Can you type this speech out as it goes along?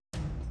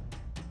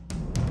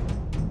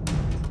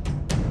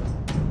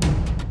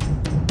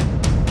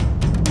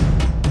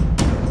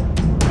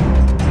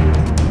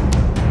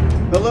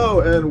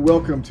and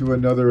welcome to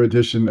another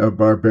edition of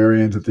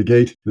Barbarians at the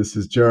Gate. This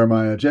is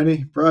Jeremiah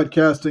Jenny,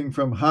 broadcasting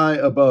from high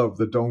above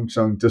the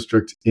Dongcheng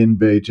district in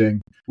Beijing.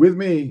 With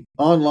me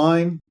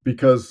online,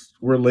 because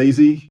we're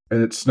lazy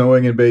and it's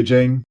snowing in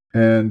Beijing,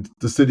 and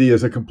the city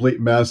is a complete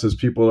mess as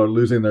people are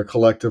losing their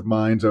collective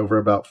minds over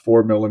about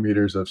 4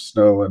 millimeters of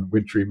snow and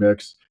wintry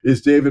mix,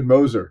 is David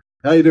Moser.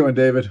 How you doing,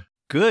 David?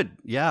 Good.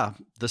 Yeah.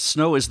 The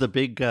snow is the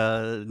big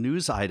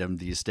news item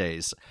these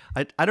days.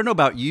 I don't know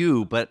about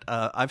you, but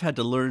I've had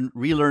to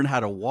relearn how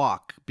to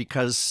walk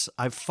because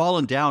I've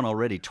fallen down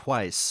already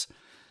twice.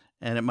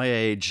 And at my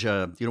age,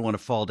 you don't want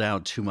to fall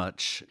down too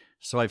much.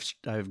 So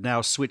I've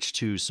now switched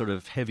to sort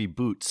of heavy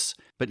boots.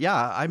 But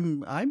yeah,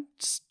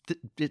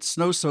 it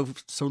snows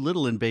so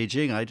little in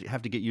Beijing. I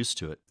have to get used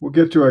to it. We'll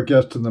get to our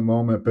guest in a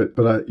moment,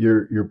 but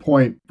your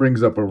point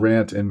brings up a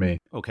rant in me.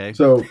 Okay.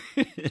 So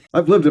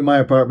I've lived in my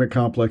apartment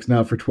complex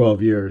now for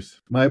 12 years.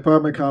 My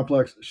apartment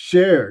complex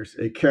shares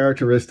a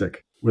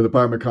characteristic with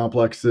apartment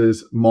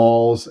complexes,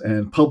 malls,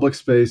 and public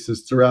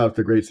spaces throughout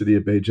the great city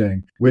of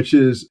Beijing, which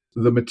is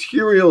the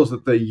materials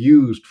that they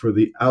used for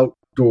the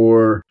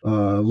outdoor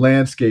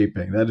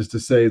landscaping. That is to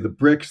say, the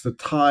bricks, the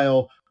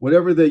tile,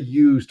 whatever they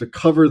use to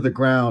cover the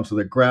ground so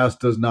that grass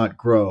does not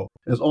grow,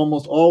 has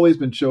almost always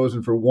been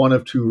chosen for one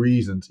of two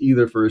reasons,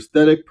 either for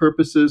aesthetic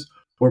purposes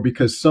or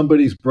because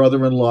somebody's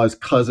brother-in-law's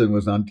cousin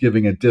was on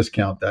giving a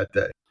discount that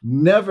day.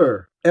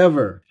 Never,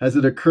 ever has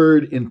it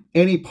occurred in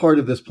any part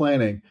of this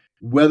planning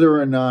whether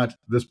or not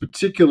this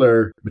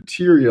particular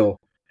material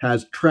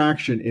has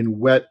traction in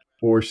wet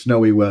or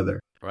snowy weather.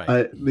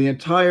 Right.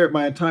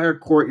 My entire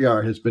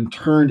courtyard has been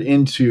turned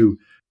into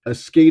a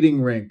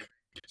skating rink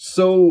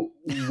so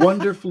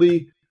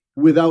wonderfully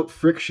without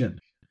friction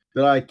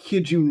that I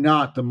kid you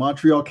not, the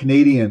Montreal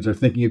Canadiens are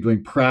thinking of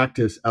doing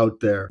practice out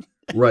there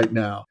right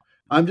now.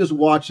 I'm just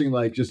watching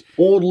just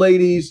old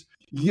ladies,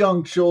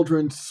 young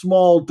children,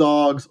 small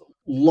dogs,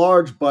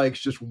 large bikes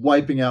just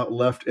wiping out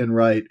left and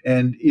right.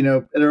 And,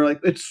 and they're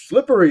like, it's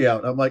slippery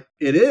out. I'm like,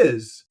 it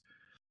is,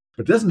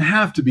 but it doesn't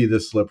have to be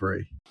this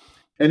slippery.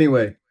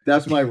 Anyway,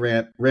 that's my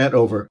rant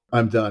over.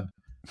 I'm done.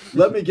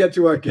 Let me get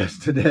to our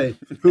guest today,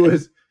 who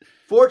is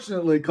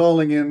fortunately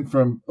calling in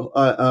from,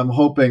 I'm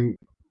hoping,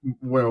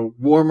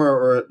 warmer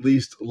or at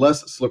least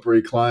less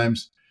slippery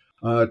climes.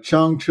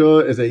 Chang Che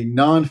is a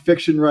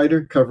nonfiction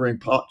writer covering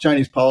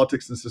Chinese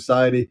politics and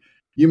society.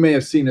 You may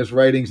have seen his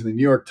writings in the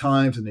New York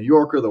Times, the New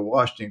Yorker, the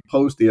Washington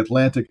Post, the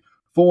Atlantic,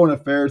 Foreign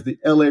Affairs, the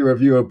LA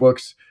Review of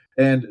Books,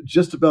 and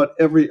just about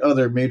every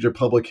other major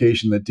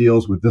publication that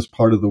deals with this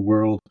part of the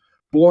world.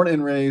 Born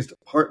and raised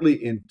partly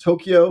in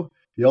Tokyo,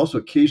 he also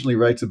occasionally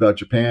writes about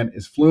Japan,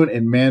 is fluent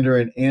in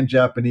Mandarin and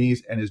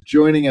Japanese, and is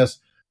joining us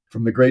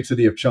from the great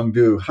city of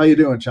Chengdu. How you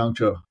doing, Chang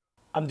Che?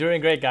 I'm doing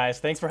great, guys.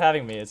 Thanks for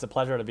having me. It's a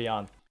pleasure to be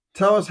on.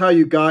 Tell us how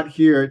you got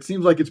here. It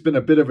seems like it's been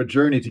a bit of a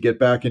journey to get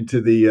back into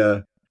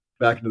the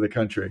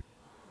country.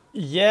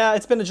 Yeah,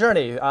 it's been a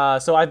journey.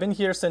 So I've been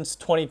here since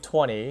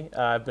 2020.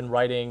 I've been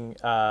writing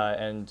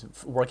and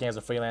working as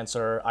a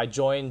freelancer. I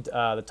joined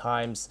the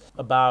Times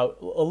about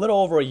a little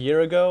over a year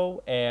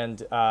ago,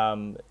 and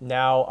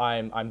now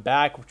I'm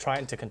back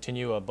trying to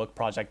continue a book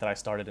project that I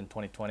started in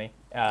 2020.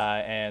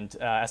 And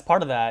as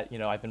part of that,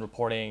 I've been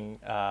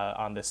reporting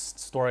on this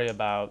story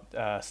about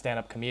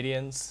stand-up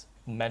comedians.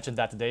 Mentioned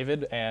that to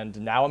David, and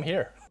now I'm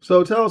here.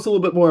 So tell us a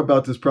little bit more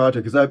about this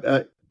project,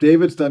 because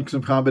David's done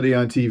some comedy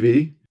on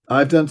TV.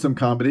 I've done some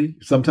comedy,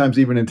 sometimes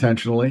even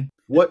intentionally.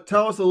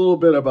 Tell us a little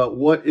bit about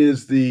what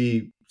is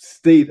the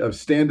state of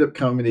stand-up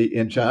comedy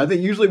in China. I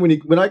think usually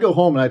when I go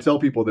home and I tell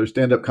people there's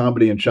stand-up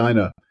comedy in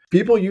China,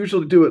 people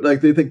usually do it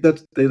like they think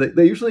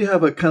they usually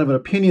have a kind of an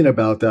opinion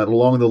about that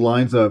along the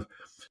lines of,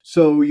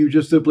 so you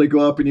just simply go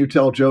up and you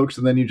tell jokes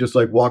and then you just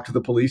walk to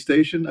the police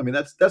station. I mean,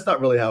 that's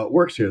not really how it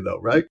works here, though,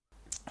 right?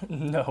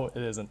 No,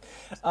 it isn't.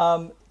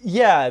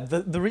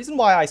 The reason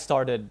why I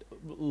started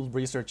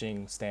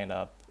researching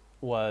stand-up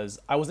was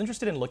I was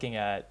interested in looking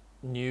at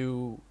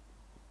new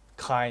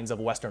kinds of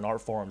Western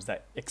art forms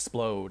that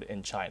explode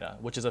in China,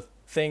 which is a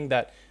thing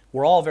that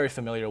we're all very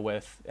familiar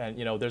with. And,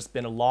 there's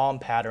been a long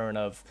pattern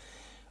of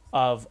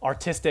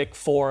artistic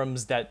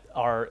forms that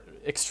are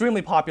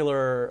extremely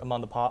popular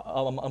among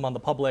the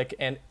public.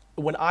 And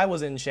when I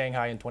was in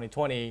Shanghai in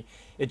 2020,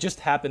 it just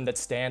happened that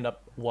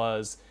stand-up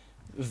was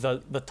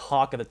the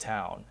talk of the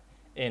town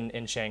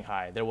in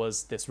Shanghai. There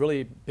was this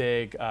really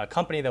big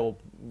company that we'll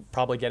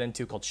probably get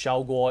into called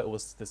Xiaoguo. It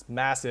was this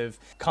massive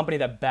company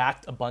that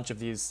backed a bunch of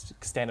these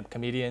stand-up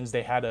comedians.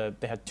 They had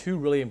two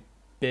really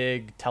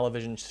big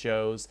television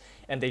shows,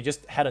 and they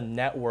just had a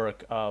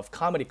network of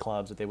comedy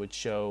clubs that they would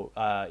show.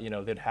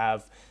 They'd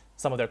have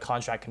some of their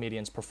contract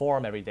comedians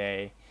perform every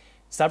day,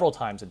 several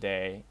times a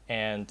day,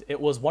 and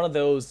it was one of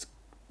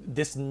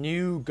this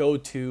new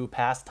go-to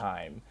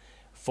pastime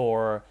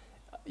for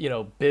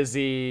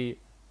busy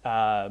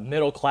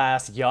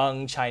middle-class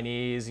young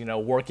Chinese,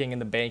 working in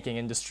the banking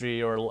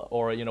industry or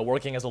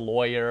working as a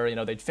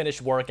lawyer. They'd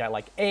finish work at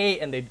 8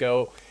 and they'd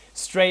go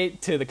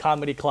straight to the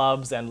comedy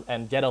clubs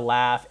and get a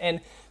laugh. And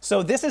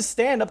so this is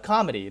stand-up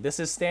comedy. This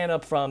is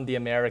stand-up from the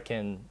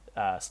American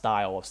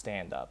style of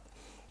stand-up.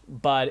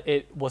 but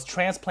it was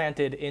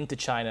transplanted into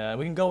China. And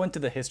we can go into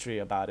the history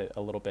about it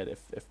a little bit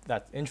if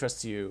that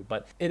interests you.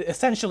 But it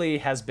essentially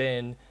has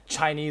been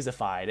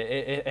Chineseified.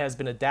 It has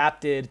been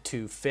adapted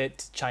to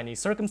fit Chinese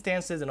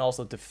circumstances and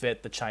also to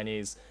fit the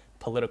Chinese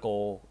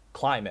political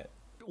climate.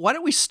 Why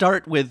don't we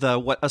start with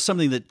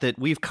something that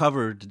we've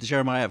covered,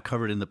 Jeremiah, I've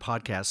covered in the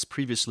podcast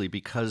previously,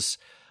 because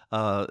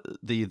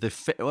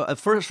first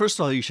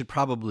of all, you should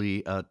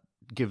probably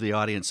give the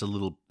audience a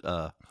little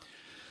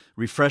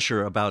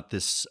refresher about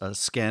this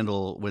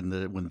scandal when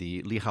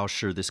the Li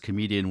Haoshi, this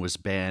comedian, was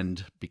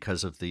banned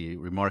because of the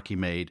remark he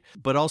made,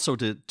 but also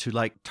to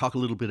talk a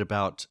little bit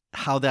about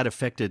how that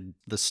affected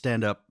the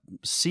stand-up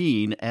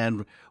scene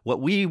and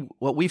what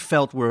we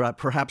felt were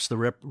perhaps the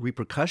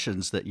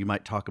repercussions that you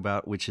might talk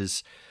about, which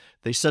is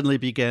they suddenly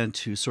began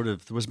to there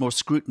was more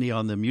scrutiny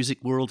on the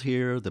music world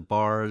here, the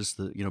bars,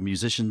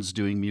 musicians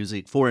doing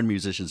music, foreign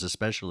musicians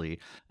especially,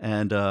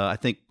 and I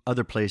think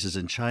other places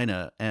in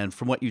China. And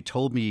from what you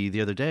told me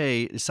the other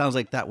day, it sounds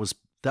like that was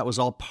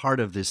all part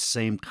of this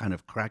same kind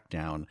of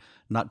crackdown,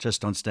 not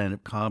just on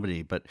stand-up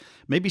comedy. But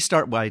maybe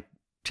start by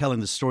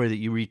telling the story that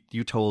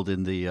you told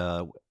in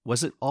the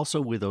was it also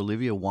with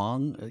Olivia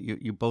Wong?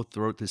 You both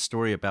wrote this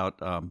story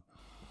about.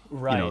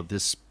 Right.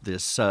 This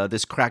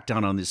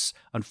crackdown on this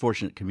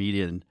unfortunate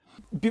comedian.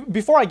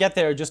 Before I get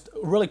there, just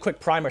a really quick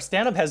primer.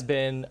 Stand-up has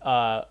been,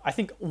 I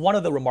think, one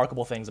of the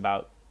remarkable things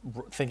about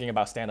thinking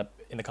about stand-up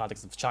in the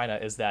context of China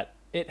is that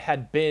it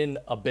had been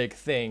a big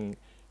thing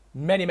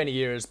many, many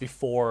years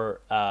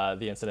before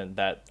the incident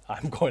that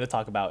I'm going to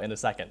talk about in a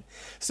second.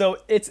 So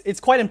it's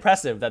quite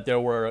impressive that there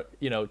were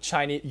young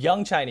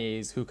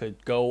Chinese who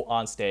could go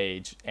on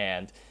stage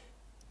and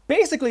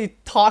basically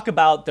talk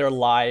about their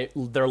lives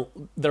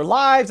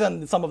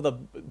and some of the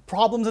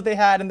problems that they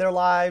had in their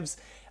lives.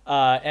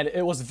 And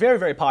it was very,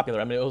 very popular.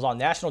 I mean, it was on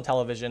national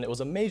television. It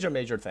was a major,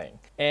 major thing.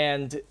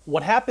 And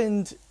what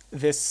happened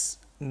this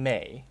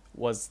May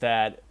was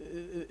that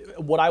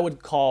what I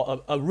would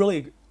call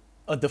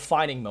a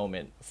defining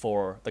moment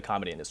for the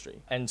comedy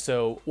industry. And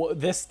so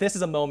this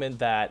is a moment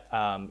that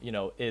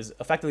is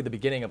effectively the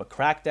beginning of a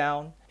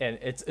crackdown, and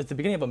it's the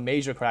beginning of a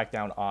major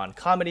crackdown on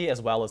comedy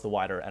as well as the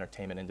wider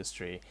entertainment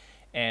industry.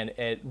 And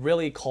it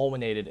really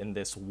culminated in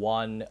this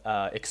one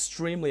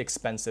extremely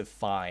expensive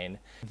fine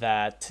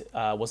that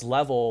was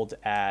leveled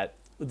at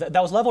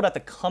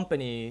the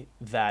company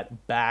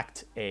that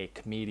backed a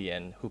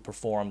comedian who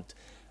performed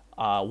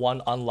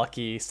one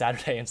unlucky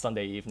Saturday and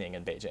Sunday evening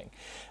in Beijing.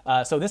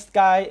 So this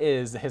guy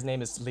his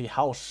name is Li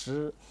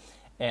Haoshi,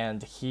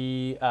 and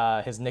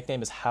his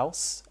nickname is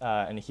House,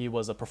 and he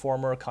was a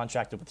performer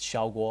contracted with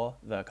Xiaoguo,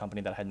 the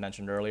company that I had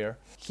mentioned earlier.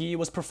 He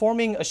was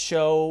performing a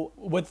show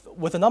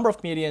with a number of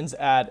comedians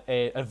at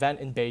an event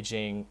in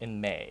Beijing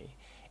in May,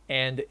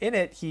 and in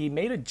it he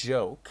made a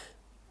joke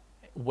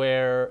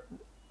where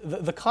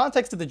the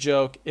context of the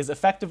joke is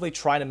effectively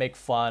trying to make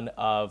fun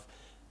of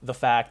the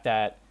fact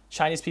that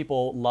Chinese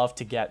people love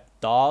to get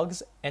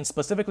dogs, and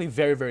specifically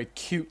very, very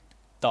cute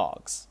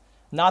dogs.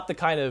 Not the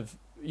kind of,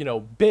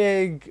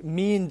 big,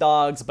 mean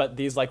dogs, but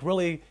these like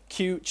really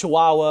cute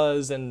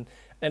chihuahuas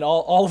and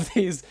all of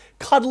these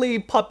cuddly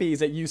puppies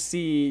that you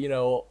see,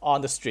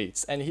 on the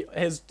streets. And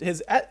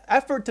his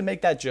effort to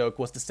make that joke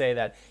was to say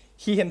that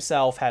he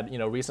himself had,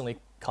 recently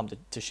come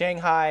to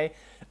Shanghai.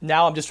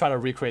 Now I'm just trying to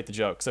recreate the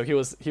joke. So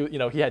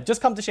he had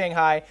just come to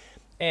Shanghai,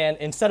 and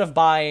instead of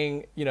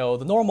buying,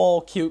 the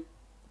normal cute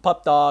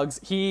pup dogs,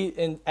 he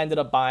ended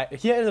up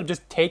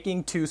just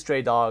taking 2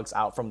 stray dogs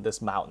out from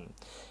this mountain.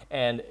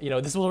 And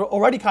this was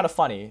already kind of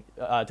funny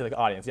to the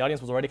audience. The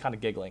audience was already kind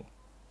of giggling.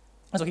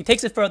 And so he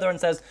takes it further and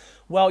says,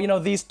 well,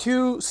 these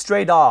 2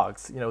 stray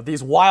dogs,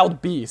 these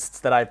wild beasts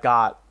that I've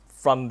got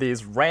from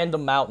these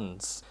random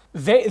mountains,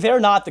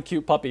 they're not the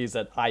cute puppies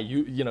that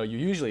you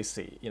usually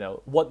see.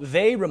 What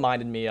they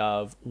reminded me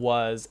of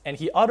was, and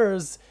he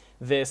utters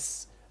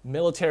this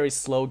military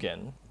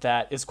slogan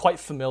that is quite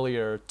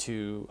familiar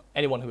to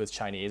anyone who is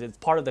Chinese. It's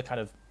part of the kind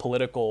of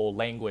political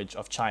language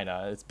of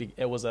China.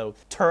 It was a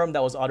term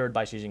that was uttered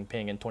by Xi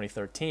Jinping in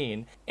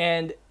 2013.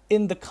 And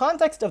in the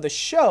context of the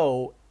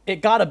show, it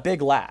got a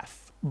big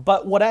laugh.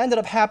 But what ended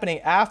up happening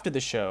after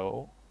the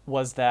show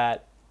was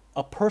that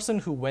a person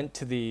who went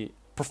to the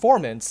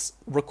performance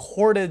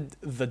recorded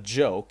the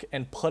joke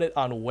and put it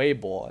on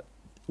Weibo,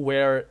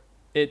 where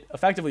it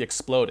effectively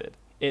exploded.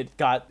 It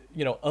got,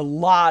 a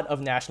lot of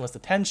nationalist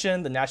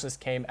attention. The nationalists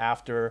came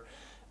after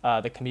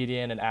the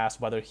comedian and asked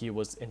whether he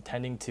was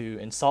intending to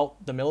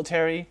insult the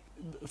military.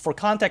 For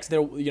context,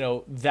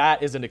 that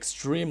is an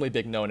extremely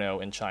big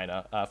no-no in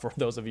China. For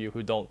those of you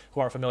who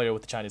aren't familiar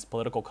with the Chinese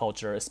political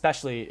culture,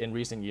 especially in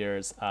recent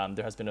years,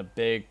 there has been a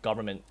big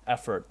government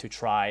effort to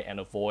try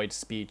and avoid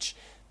speech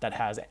that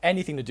has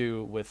anything to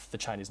do with the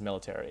Chinese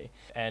military.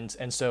 And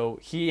so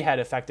he had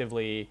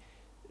effectively,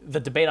 the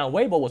debate on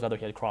Weibo was whether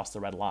he had crossed the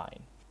red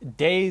line.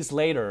 Days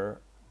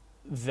later,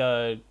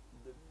 the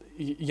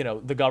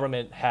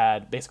government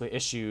had basically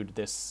issued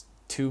this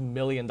 $2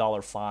 million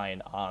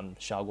fine on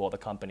Xiaoguo, the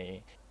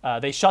company.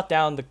 They shut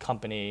down the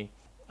company.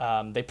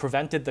 They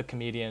prevented the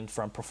comedian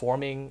from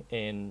performing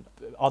in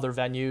other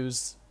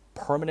venues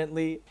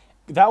permanently.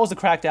 That was the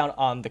crackdown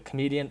on the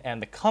comedian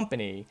and the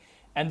company.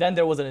 And then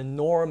there was an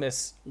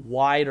enormous,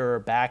 wider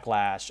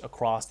backlash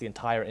across the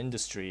entire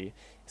industry.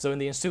 So in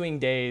the ensuing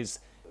days,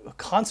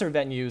 concert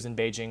venues in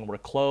Beijing were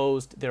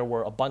closed. There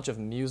were a bunch of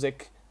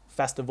music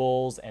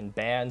festivals and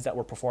bands that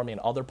were performing in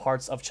other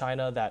parts of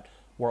China that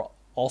were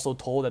also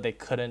told that they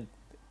couldn't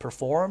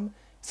perform,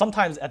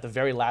 sometimes at the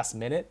very last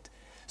minute.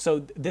 So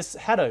this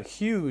had a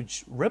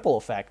huge ripple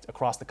effect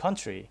across the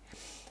country.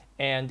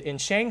 And in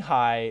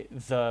Shanghai,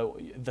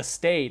 the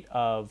state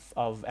of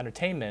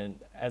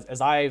entertainment, as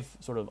I've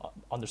sort of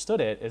understood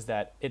it, is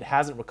that it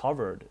hasn't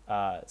recovered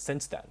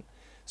since then.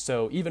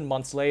 So even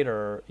months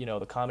later,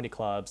 the comedy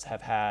clubs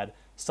have had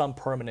some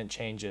permanent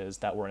changes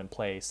that were in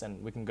place,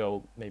 and we can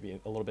go maybe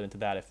a little bit into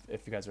that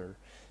if you guys are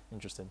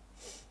interested.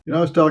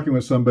 I was talking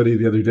with somebody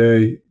the other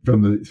day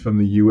from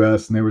the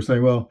U.S., and they were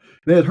saying, well,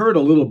 they had heard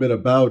a little bit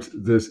about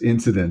this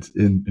incident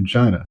in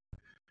China.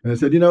 And I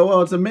said,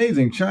 well, it's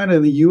amazing. China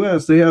and the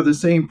U.S., they have the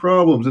same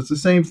problems. It's the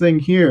same thing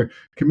here.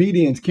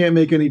 Comedians can't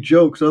make any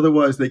jokes,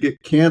 otherwise they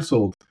get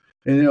canceled.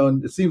 And,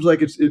 and it seems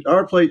like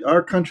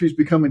our country's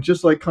becoming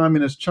just like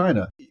communist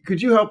China.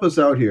 Could you help us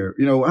out here?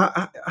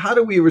 How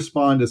do we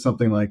respond to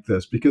something like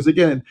this? Because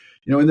again,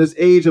 in this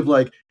age of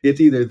like,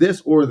 it's either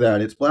this or that,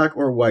 it's black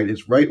or white,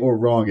 it's right or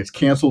wrong, it's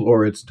canceled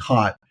or it's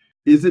hot.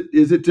 Is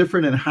it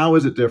different, and how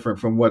is it different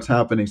from what's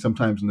happening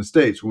sometimes in the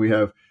States when we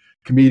have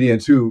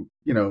comedians who,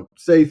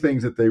 say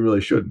things that they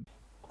really shouldn't?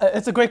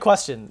 It's a great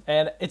question,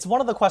 and it's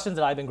one of the questions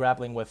that I've been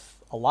grappling with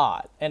a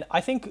lot. And I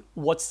think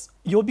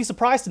you'll be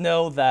surprised to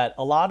know that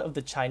a lot of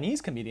the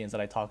Chinese comedians that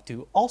I talk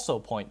to also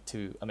point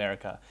to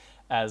America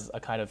as a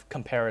kind of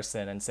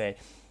comparison and say,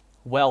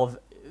 well,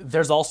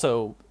 there's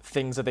also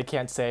things that they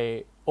can't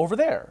say over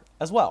there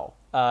as well.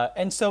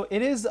 And so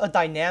it is a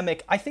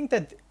dynamic. I think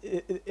that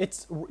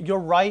you're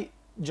right,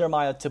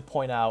 Jeremiah, to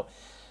point out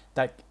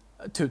that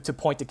to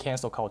point to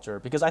cancel culture,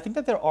 because I think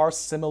that there are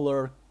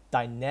similar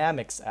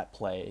dynamics at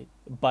play,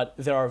 but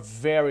there are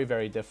very,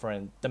 very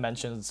different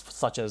dimensions,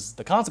 such as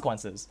the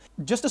consequences.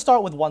 Just to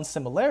start with one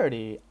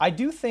similarity, I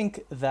do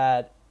think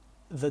that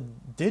the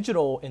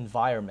digital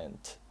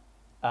environment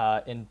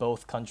in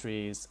both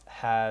countries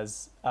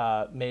has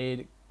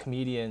made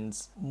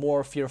comedians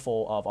more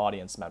fearful of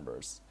audience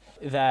members.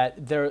 That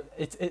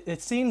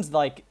it seems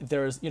like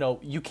there's,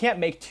 you can't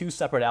make two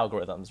separate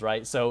algorithms,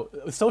 right? So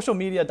social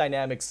media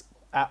dynamics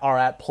are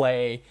at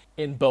play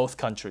in both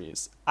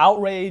countries.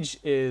 Outrage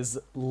is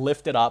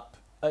lifted up.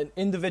 An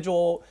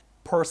individual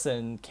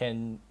person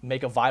can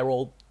make a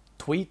viral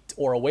tweet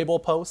or a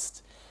Weibo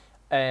post,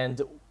 and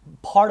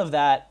part of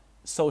that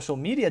social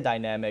media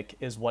dynamic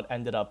is what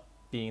ended up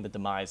being the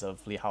demise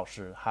of Li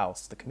Haoshi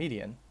House, the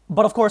comedian.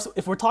 But of course,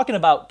 if we're talking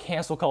about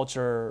cancel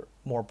culture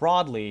more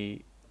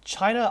broadly,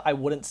 China, I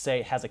wouldn't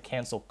say has a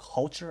cancel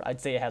culture. I'd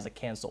say it has a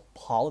cancel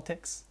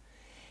politics.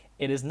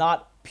 It is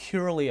not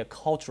purely a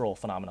cultural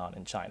phenomenon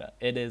in China.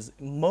 It is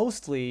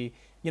mostly,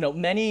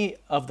 many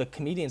of the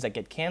comedians that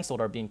get canceled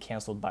are being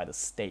canceled by the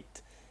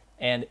state.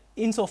 And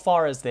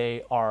insofar as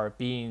they are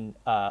being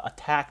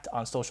attacked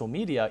on social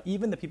media,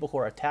 even the people who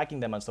are attacking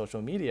them on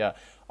social media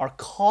are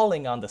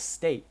calling on the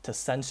state to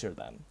censor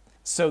them.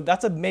 So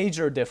that's a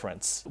major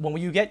difference. When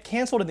you get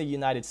canceled in the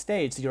United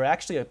States, you're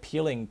actually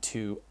appealing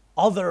to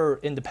other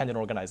independent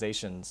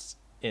organizations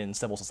in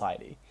civil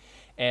society.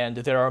 And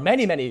there are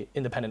many, many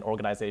independent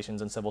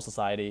organizations in civil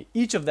society.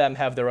 Each of them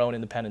have their own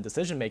independent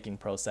decision-making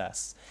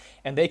process,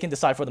 and they can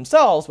decide for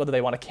themselves whether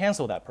they want to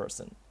cancel that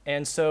person.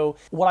 And so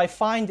what I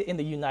find in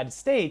the United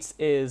States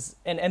is,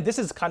 and this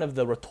is kind of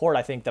the retort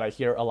I think that I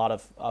hear a lot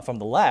of from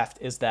the left,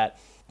 is that,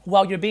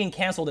 well, you're being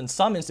canceled in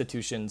some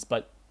institutions,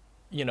 but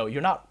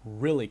you're not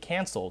really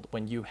canceled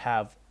when you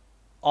have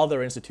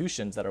other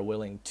institutions that are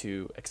willing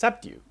to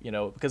accept you,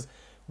 because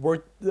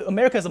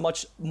America is a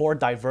much more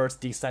diverse,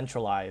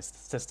 decentralized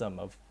system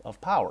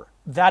of power.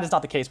 That is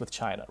not the case with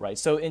China, right?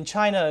 So in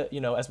China,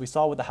 as we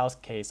saw with the House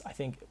case, I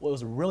think it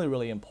was a really,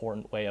 really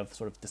important way of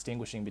sort of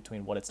distinguishing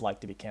between what it's like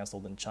to be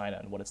canceled in China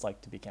and what it's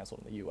like to be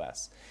canceled in the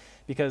US.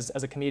 Because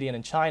as a comedian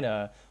in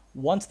China,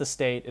 once the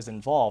state is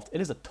involved,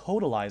 it is a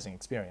totalizing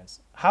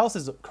experience.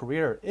 House's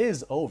career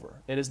is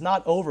over. It is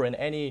not over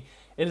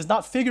it is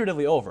not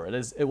figuratively over.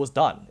 It was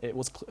done. It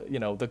was,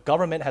 the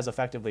government has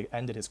effectively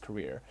ended his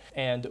career.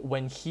 And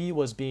when he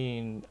was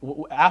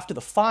after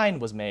the fine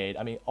was made,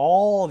 I mean,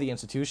 all the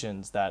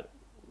institutions that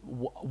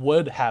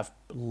would have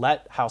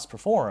let House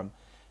perform,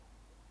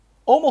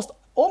 almost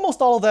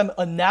all of them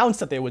announced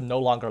that they would no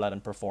longer let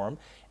him perform.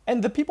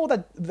 And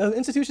the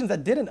institutions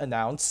that didn't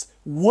announce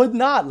would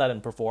not let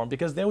him perform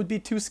because they would be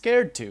too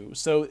scared to.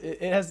 So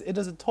it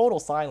is a total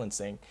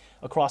silencing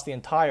across the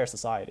entire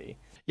society.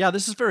 Yeah,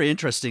 this is very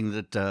interesting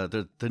that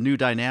the new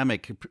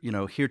dynamic,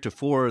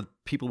 heretofore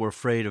people were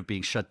afraid of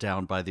being shut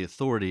down by the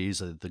authorities,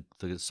 the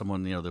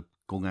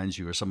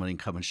Gong'anju or someone can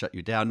come and shut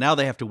you down. Now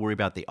they have to worry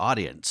about the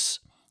audience,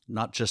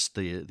 not just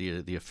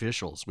the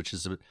officials, which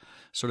is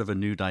sort of a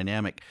new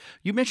dynamic.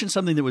 You mentioned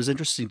something that was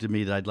interesting to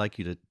me that I'd like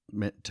you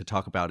to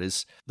talk about,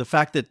 is the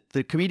fact that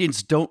the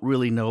comedians don't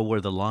really know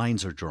where the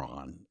lines are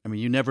drawn. I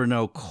mean, you never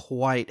know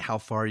quite how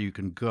far you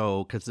can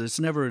go because there's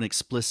never an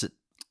explicit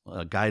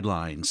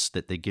guidelines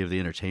that they give the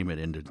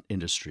entertainment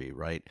industry,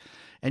 right?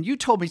 And you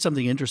told me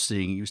something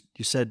interesting.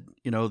 You said,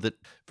 that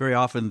very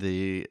often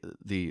the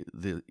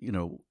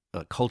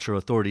cultural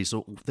authorities,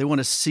 they want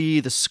to see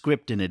the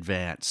script in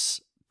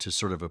advance to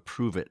sort of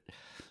approve it,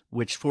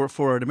 which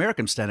for an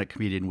American stand-up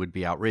comedian would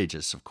be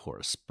outrageous, of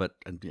course, but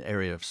in the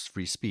area of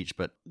free speech.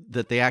 But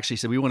that they actually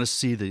said, we want to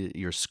see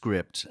your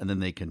script, and then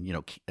they can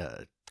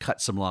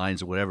cut some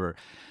lines or whatever.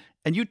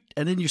 And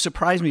then you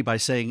surprised me by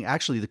saying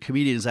actually the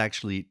comedians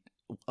actually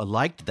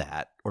liked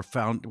that or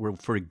were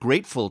very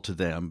grateful to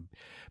them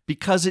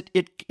because it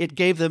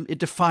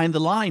defined the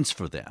lines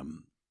for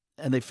them.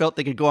 And they felt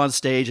they could go on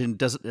stage and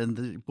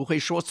the 不会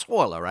说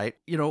错了, right?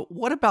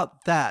 What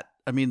about that?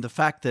 I mean, the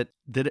fact that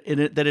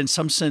in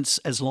some sense,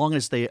 as long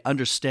as they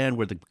understand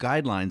where the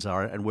guidelines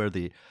are and where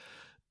the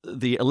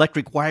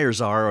electric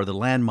wires are, or the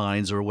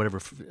landmines, or whatever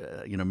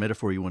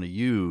metaphor you want to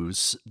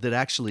use,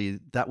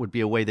 that would be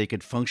a way they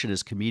could function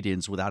as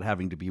comedians without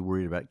having to be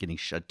worried about getting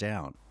shut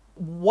down.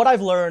 What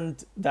I've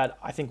learned that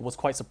I think was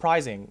quite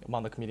surprising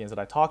among the comedians that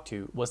I talked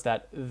to was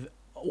that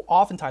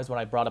oftentimes when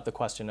I brought up the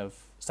question of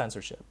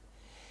censorship,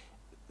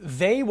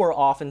 they were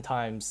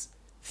oftentimes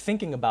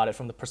thinking about it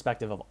from the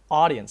perspective of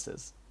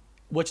audiences,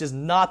 which is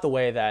not the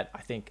way that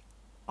I think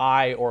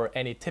I or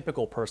any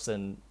typical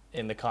person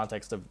in the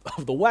context of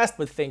the West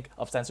would think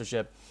of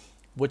censorship,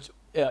 which,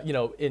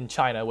 in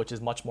China, which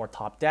is much more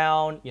top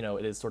down,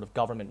 it is sort of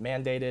government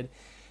mandated.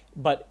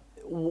 But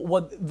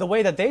the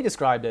way that they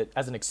described it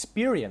as an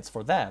experience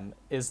for them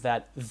is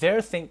that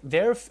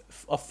they're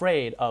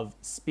afraid of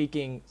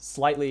speaking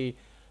slightly,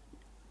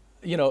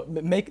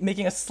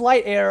 making a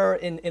slight error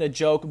in a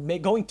joke,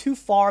 going too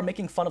far,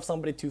 making fun of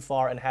somebody too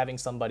far, and having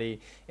somebody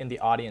in the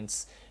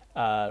audience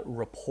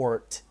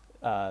report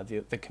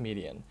the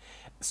comedian.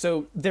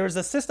 So there's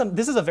a system.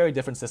 This is a very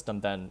different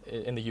system than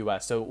in the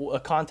U.S. So a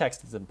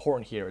context that's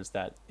important here is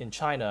that in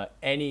China,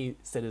 any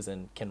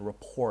citizen can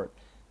report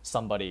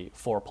somebody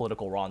for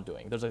political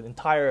wrongdoing. There's an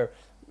entire,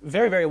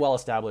 very, very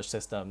well-established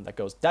system that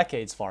goes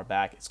decades far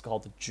back. It's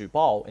called the 举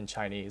报 in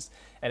Chinese,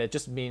 and it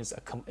just means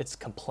it's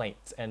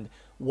complaint. And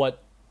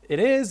what it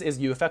is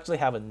you effectively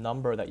have a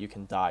number that you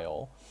can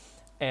dial,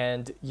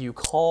 and you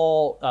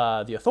call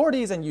the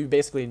authorities, and you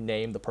basically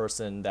name the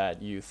person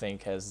that you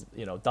think has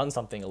done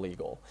something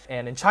illegal.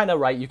 And in China,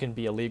 right, you can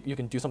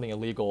do something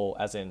illegal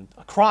as in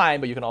a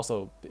crime, but you can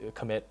also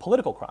commit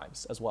political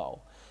crimes as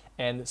well.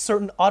 And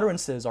certain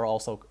utterances are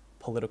also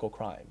political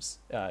crimes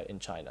in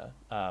China.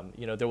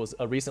 There was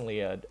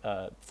recently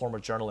a former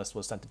journalist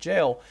was sent to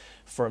jail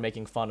for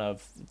making fun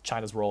of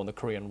China's role in the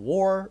Korean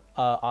War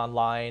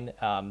online.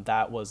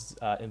 That was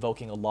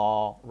invoking a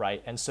law,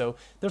 right? And so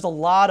there's a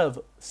lot of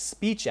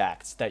speech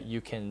acts that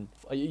you can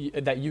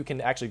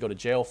actually go to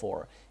jail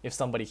for if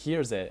somebody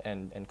hears it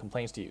and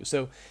complains to you.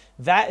 So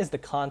that is the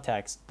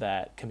context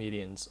that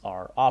comedians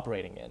are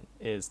operating in.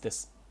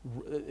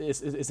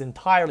 Is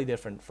entirely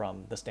different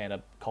from the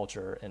stand-up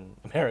culture in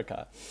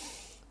America.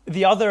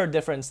 The other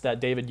difference that,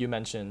 David, you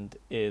mentioned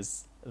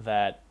is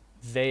that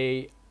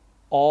they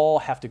all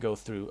have to go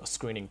through a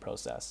screening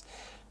process.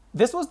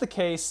 This was the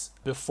case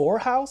before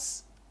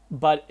House,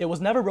 but it was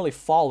never really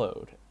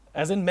followed.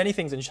 As in many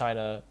things in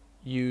China,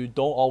 you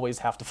don't always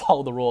have to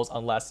follow the rules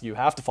unless you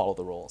have to follow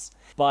the rules.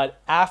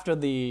 But after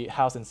the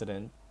House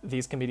incident,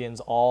 these comedians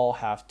all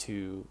have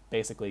to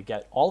basically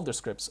get all of their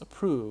scripts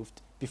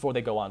approved before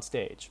they go on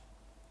stage.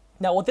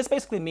 Now, what this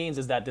basically means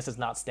is that this is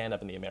not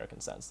stand-up in the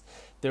American sense.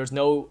 There's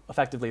no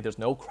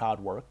crowd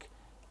work,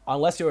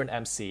 unless you're an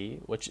MC,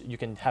 which you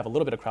can have a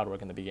little bit of crowd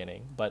work in the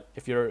beginning. But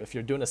if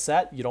you're doing a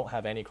set, you don't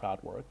have any crowd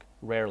work,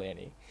 rarely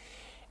any.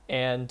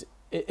 And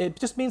it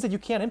just means that you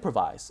can't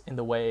improvise in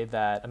the way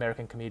that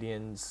American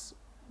comedians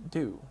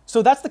do.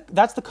 So that's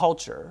the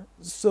culture.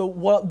 So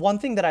one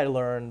thing that I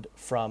learned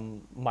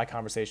from my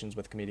conversations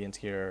with comedians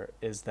here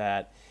is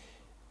that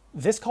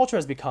this culture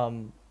has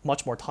become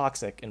much more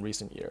toxic in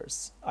recent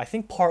years. I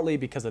think partly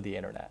because of the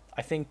internet.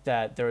 I think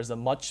that there is a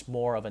much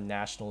more of a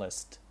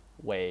nationalist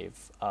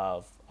wave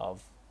of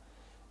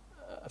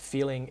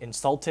feeling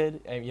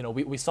insulted. And,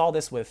 we saw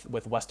this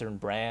with Western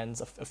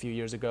brands a few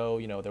years ago.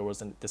 There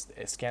was this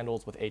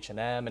scandals with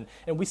H&M,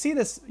 and we see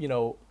this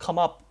come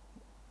up.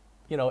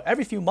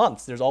 Every few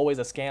months there's always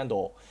a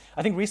scandal.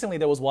 I think recently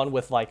there was one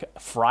with like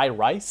fried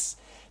rice.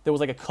 There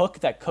was like a cook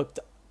that cooked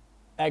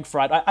egg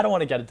fried. I don't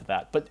want to get into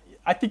that, but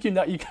I think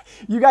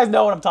you guys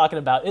know what I'm talking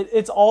about.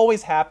 It's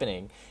always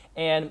happening,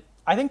 and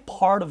I think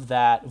part of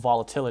that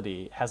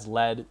volatility has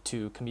led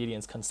to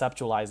comedians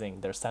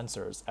conceptualizing their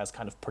censors as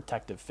kind of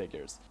protective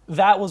figures.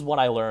 That was what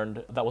I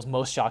learned that was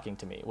most shocking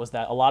to me, was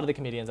that a lot of the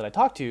comedians that I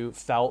talked to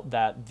felt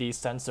that these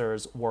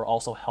censors were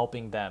also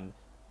helping them,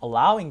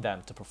 allowing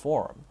them to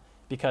perform,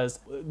 because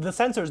the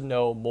censors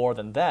know more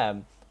than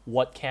them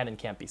what can and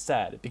can't be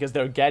said, because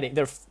they're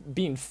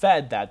being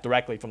fed that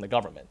directly from the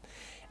government.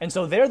 And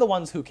so they're the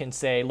ones who can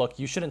say, look,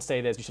 you shouldn't say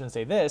this, you shouldn't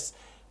say this,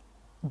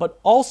 but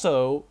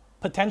also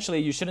potentially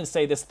you shouldn't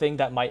say this thing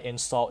that might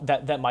insult,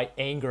 that might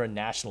anger a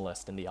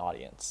nationalist in the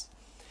audience.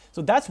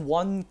 So that's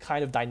one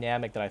kind of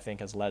dynamic that I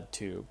think has led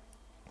to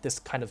this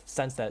kind of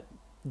sense that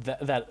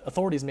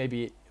authorities may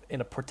be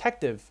in a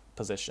protective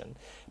position.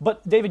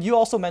 But David, you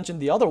also mentioned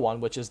the other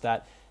one, which is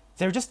that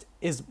there just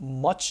is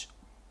much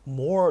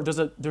more,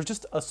 there's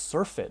just a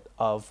surfeit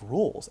of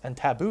rules and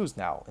taboos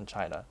now in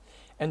China.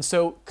 And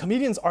so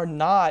comedians are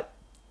not,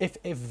 if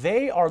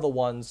they are the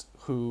ones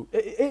who,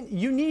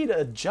 you need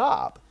a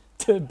job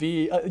to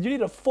be, you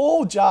need a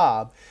full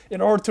job in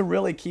order to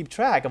really keep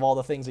track of all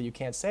the things that you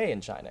can't say in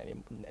China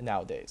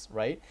nowadays,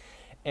 right?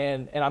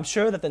 And I'm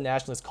sure that the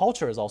nationalist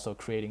culture is also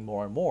creating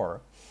more and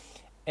more.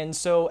 And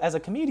so as a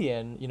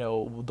comedian, you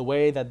know, the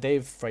way that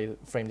they've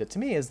framed it to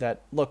me is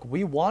that, look,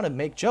 we want to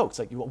make jokes.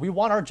 Like, we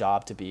want our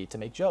job to be to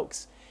make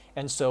jokes.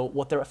 And so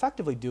what they're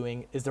effectively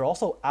doing is they're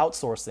also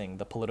outsourcing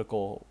the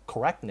political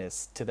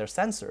correctness to their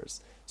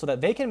censors so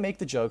that they can make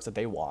the jokes that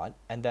they want,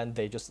 and then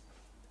they just,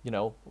 you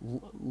know,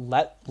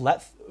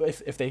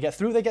 if they get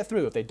through, they get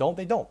through. If they don't,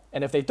 they don't.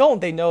 And if they don't,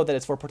 they know that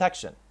it's for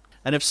protection.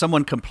 And if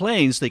someone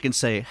complains, they can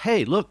say,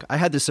 hey, look, I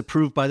had this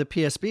approved by the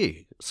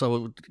PSB.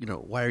 So, you know,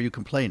 why are you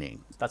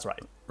complaining? That's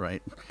right.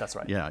 Right? That's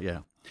right. Yeah.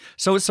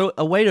 So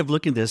a way of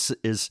looking at this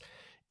is,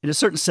 in a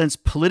certain sense,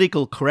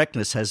 political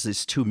correctness has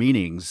these two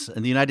meanings.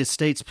 In the United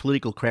States,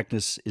 political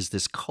correctness is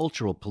this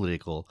cultural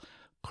political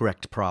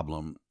correct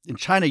problem. In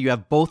China, you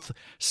have both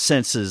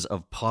senses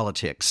of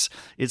politics.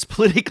 It's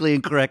politically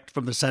incorrect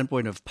from the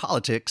standpoint of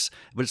politics,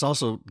 but it's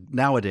also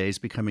nowadays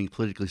becoming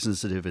politically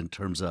sensitive in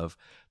terms of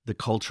the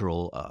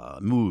cultural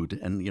mood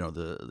and,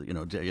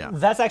 yeah.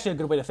 That's actually a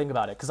good way to think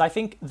about it, because I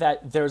think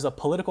that there's a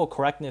political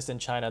correctness in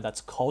China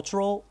that's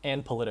cultural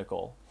and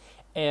political.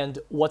 And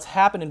what's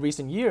happened in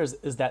recent years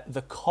is that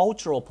the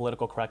cultural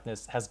political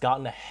correctness has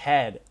gotten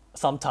ahead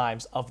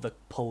sometimes of the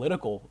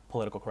political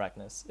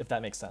correctness, if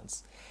that makes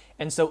sense.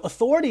 And so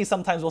authorities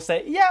sometimes will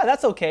say, yeah,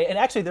 that's okay. And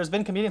actually there's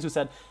been comedians who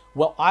said,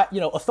 well,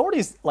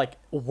 authorities like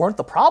weren't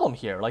the problem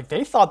here. Like,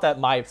 they thought that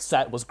my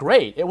set was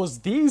great. It was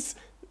these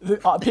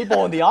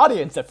people in the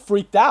audience that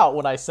freaked out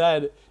when I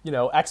said,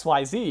 X,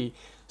 Y, Z.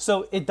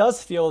 So it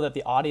does feel that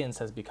the audience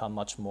has become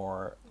much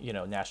more,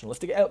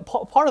 nationalistic.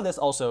 Part of this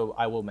also,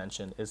 I will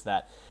mention, is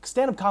that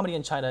stand-up comedy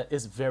in China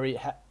is very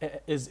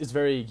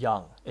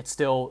young. It's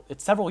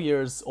several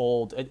years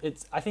old.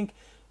 I think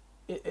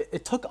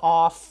it took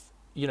off,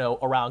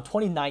 around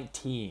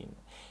 2019.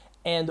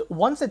 And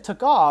once it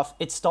took off,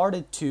 it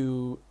started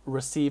to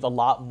receive a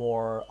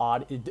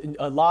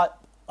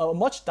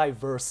much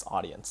diverse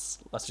audience,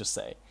 let's just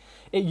say.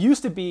 It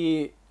used to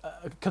be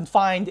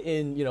confined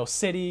in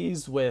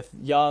cities with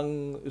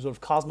young, sort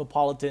of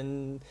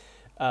cosmopolitan,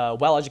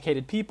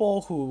 well-educated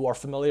people who are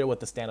familiar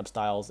with the stand-up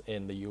styles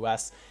in the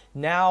U.S.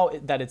 Now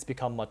that it's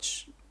become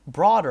much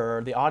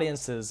broader, the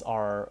audiences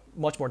are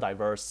much more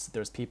diverse.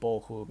 There's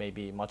people who may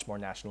be much more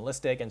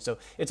nationalistic, and so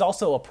it's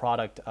also a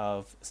product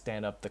of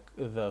stand-up,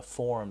 the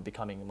form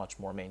becoming much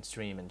more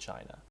mainstream in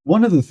China.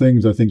 One of the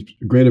things I think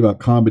is great about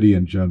comedy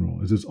in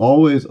general is it's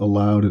always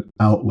allowed an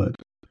outlet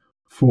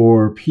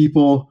for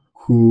people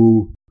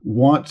who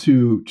want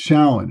to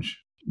challenge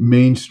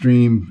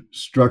mainstream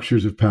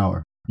structures of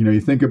power.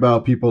 You think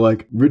about people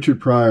like Richard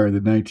Pryor in the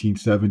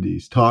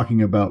 1970s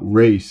talking about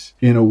race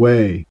in a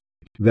way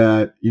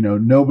that,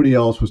 nobody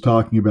else was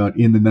talking about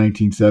in the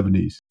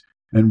 1970s,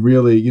 and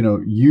really,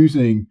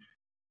 using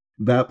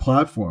that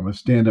platform of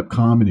stand-up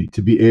comedy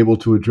to be able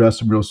to address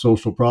some real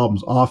social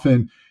problems,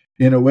 often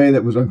in a way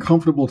that was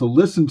uncomfortable to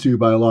listen to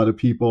by a lot of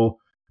people,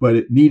 but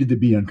it needed to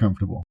be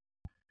uncomfortable.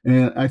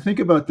 And I think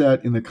about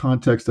that in the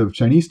context of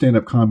Chinese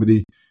stand-up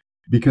comedy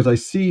because I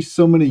see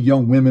so many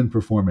young women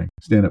performing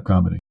stand-up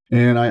comedy.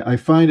 And I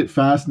find it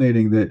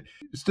fascinating that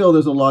still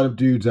there's a lot of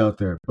dudes out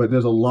there, but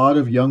there's a lot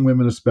of young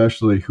women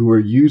especially who are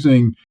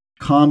using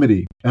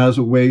comedy as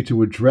a way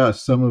to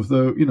address some of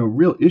the,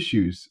 real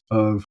issues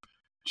of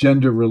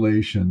gender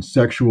relations,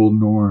 sexual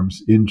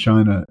norms in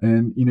China.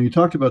 And, you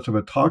talked about sort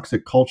of a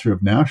toxic culture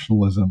of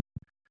nationalism.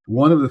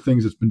 One of the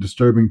things that's been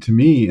disturbing to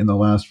me in the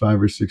last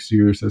 5 or 6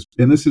 years,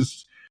 and this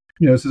is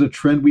a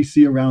trend we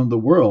see around the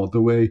world,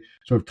 the way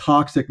sort of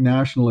toxic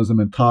nationalism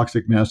and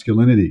toxic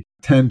masculinity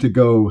tend to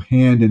go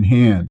hand in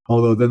hand,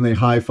 although then they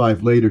high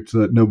five later so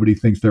that nobody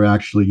thinks they're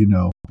actually,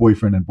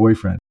 boyfriend and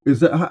boyfriend. Is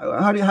that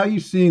how are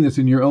you seeing this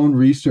in your own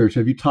research?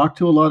 Have you talked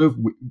to a lot of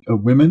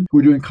women who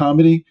are doing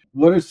comedy?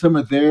 What are some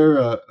of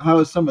their, how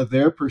is some of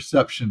their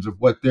perceptions of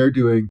what they're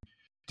doing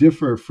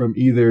differ from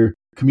either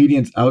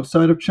comedians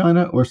outside of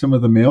China or some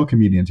of the male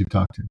comedians you've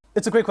talked to?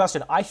 It's a great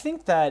question. I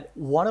think that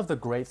one of the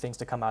great things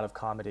to come out of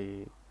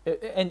comedy,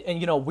 and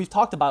we've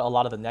talked about a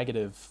lot of the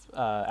negative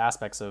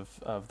aspects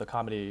of the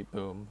comedy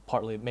boom,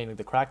 mainly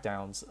the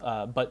crackdowns,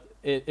 but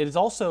it is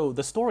also,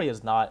 the story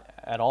is not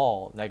at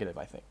all negative,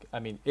 I think. I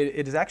mean,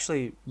 it has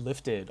actually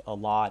lifted a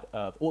lot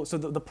of, so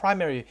the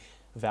primary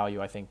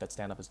value I think that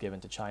stand-up has given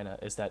to China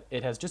is that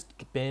it has just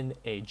been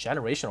a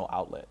generational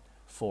outlet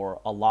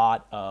for a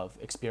lot of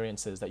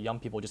experiences that young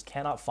people just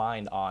cannot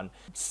find on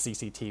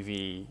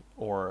CCTV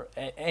or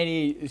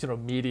any sort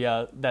of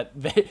media that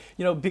they,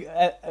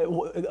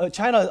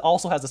 China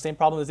also has the same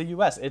problem as the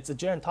US. It's a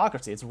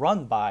gerontocracy. It's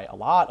run by a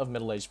lot of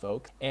middle-aged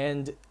folk.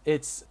 And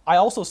I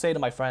also say to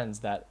my friends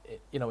that,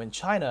 in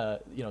China,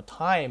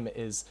 time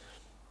it's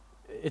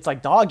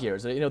like dog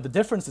years. The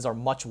differences are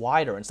much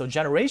wider. And so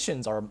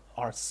generations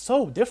are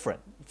so different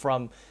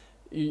from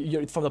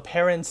the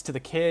parents to the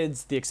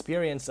kids. The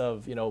experience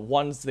of,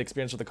 one's the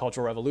experience of the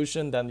Cultural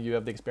Revolution, then you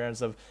have the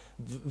experience of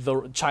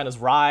China's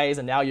rise,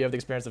 and now you have the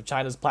experience of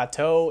China's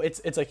plateau.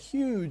 It's a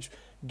huge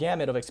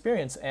gamut of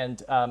experience,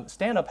 and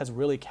stand-up has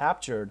really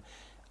captured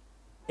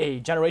a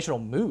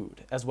generational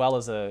mood as well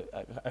as a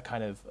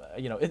kind of,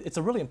 it's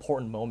a really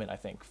important moment, I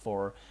think,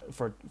 for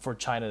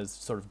China's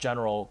sort of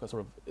general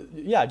sort of,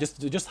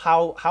 just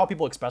how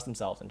people express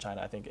themselves in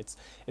China. I think it's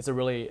a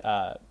really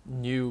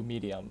new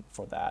medium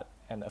for that,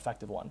 and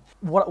effective one.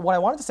 What I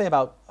wanted to say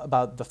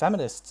about the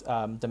feminist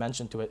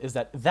dimension to it is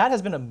that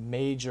has been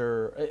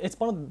it's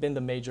one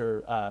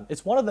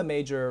of the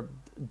major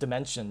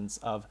dimensions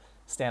of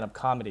stand-up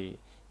comedy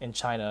in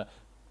China,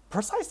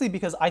 precisely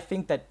because I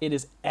think that it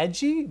is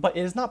edgy, but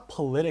it is not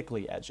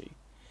politically edgy,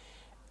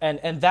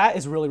 and that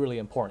is really, really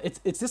important.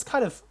 It's this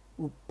kind of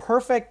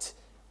perfect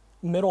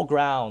middle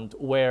ground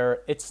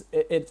where it's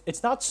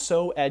not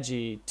so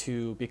edgy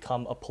to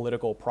become a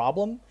political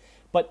problem,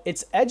 but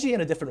it's edgy in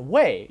a different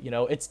way.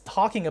 It's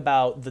talking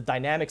about the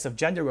dynamics of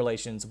gender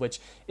relations, which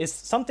is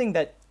something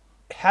that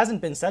hasn't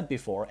been said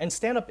before. And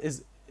stand-up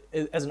is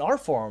as an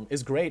art form,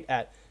 is great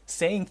at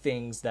saying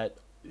things that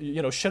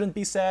shouldn't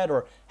be said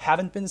or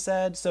haven't been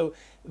said. So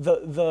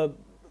the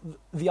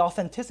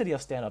authenticity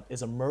of stand-up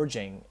is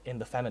emerging in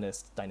the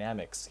feminist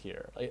dynamics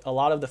here. A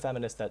lot of the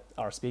feminists that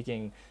are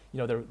speaking,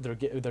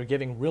 they're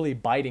giving really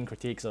biting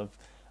critiques of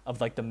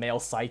like the male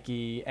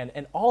psyche,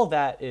 and all of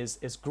that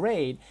is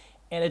great.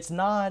 And it's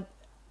not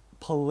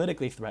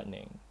politically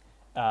threatening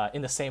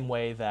in the same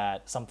way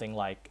that something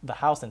like the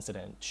House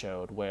incident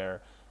showed,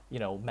 where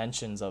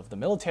mentions of the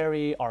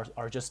military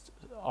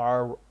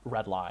are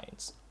red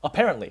lines,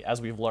 apparently,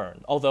 as we've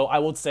learned. Although I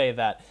would say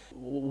that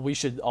we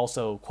should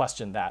also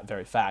question that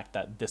very fact,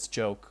 that this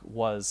joke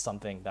was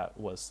something that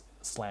was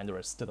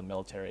slanderous to the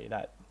military.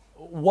 That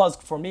was,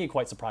 for me,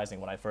 quite surprising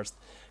when I first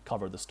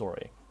covered the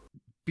story.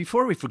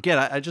 Before we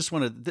forget, I just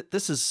want to,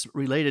 this is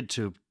related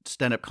to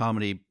stand-up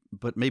comedy,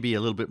 but maybe a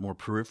little bit more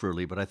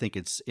peripherally, but I think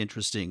it's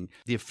interesting.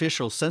 The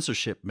official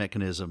censorship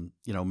mechanism,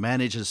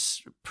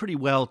 manages pretty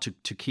well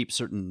to keep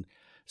certain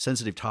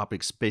sensitive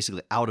topics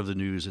basically out of the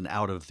news and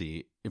out of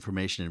the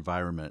information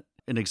environment.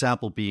 An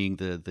example being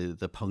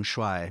the Peng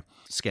Shuai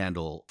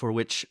scandal, for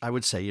which I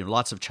would say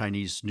lots of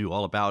Chinese knew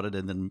all about it,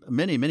 and then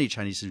many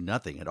Chinese knew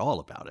nothing at all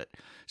about it.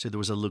 So there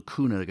was a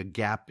lacuna, like a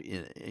gap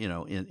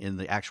in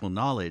the actual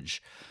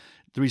knowledge.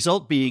 The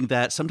result being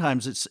that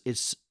sometimes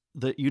it's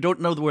that you don't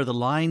know where the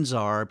lines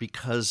are,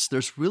 because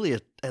there's really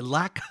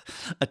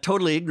a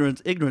totally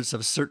ignorance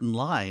of certain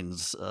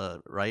lines,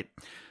 right?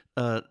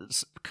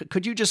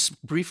 Could you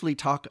just briefly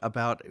talk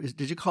about,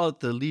 did you call it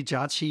the Li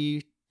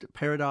Jiaqi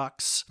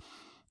paradox,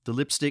 the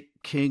lipstick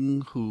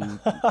king who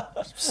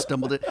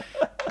stumbled it?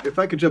 If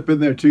I could jump in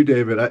there too,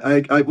 David,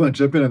 I want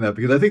to jump in on that,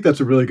 because I think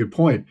that's a really good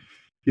point.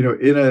 In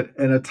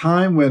a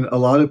time when a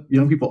lot of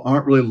young people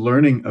aren't really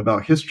learning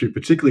about history,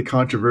 particularly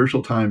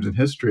controversial times in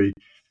history,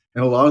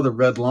 and a lot of the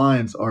red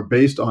lines are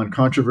based on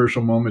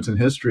controversial moments in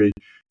history,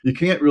 you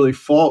can't really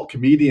fault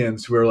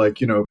comedians who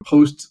are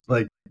post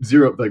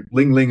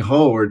Ling Ling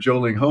Ho or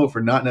Zhou Ling Ho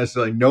for not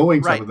necessarily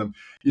knowing some of them.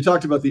 You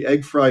talked about the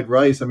egg fried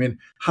rice. I mean,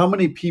 how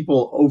many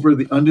people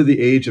under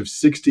the age of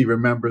 60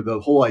 remember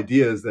the whole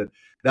idea is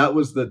that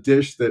was the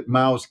dish that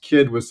Mao's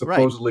kid was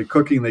supposedly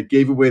cooking that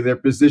gave away their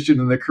position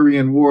in the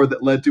Korean War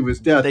that led to his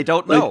death? They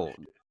don't know.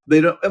 They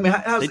don't. I mean,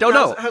 they don't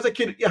know. How's a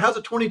kid? Yeah, how's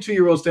a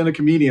 22-year-old stand-up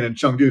comedian in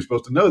Chengdu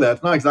supposed to know that?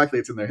 It's not exactly.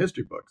 It's in their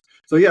history books.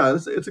 So yeah,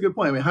 it's a good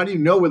point. I mean, how do you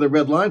know where the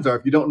red lines are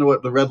if you don't know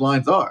what the red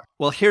lines are?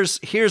 Well, here's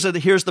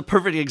the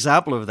perfect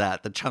example of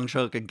that Chang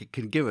Shou can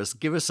give us.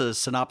 Give us a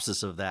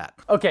synopsis of that.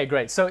 Okay,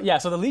 great. So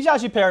the Li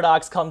Jiaqi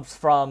paradox comes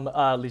from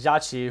Li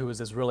Jiaqi, who is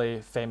this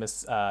really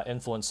famous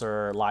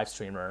influencer live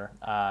streamer,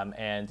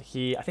 and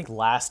he, I think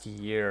last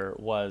year,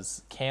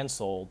 was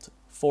canceled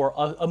for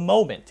a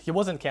moment. He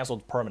wasn't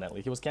canceled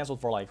permanently. He was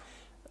canceled for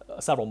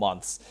several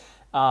months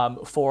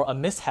for a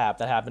mishap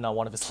that happened on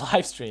one of his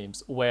live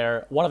streams,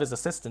 where one of his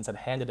assistants had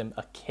handed him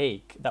a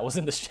cake that was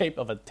in the shape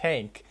of a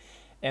tank,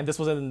 and this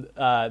was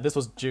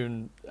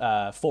June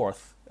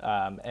 4th.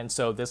 And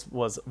so this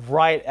was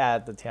right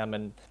at the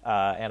Tiananmen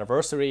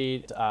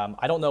anniversary.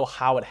 I don't know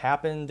how it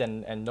happened,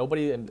 and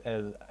nobody,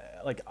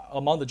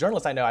 among the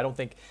journalists I know, I don't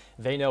think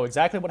they know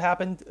exactly what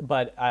happened,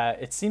 but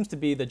it seems to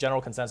be the general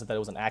consensus that it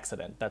was an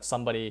accident, that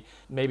somebody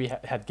maybe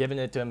had given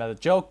it to him as a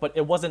joke, but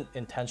it wasn't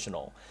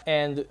intentional.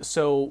 And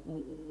so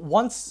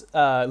once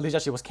Li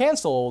Jiaqi was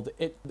canceled,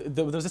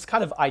 there was this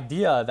kind of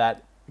idea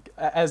that,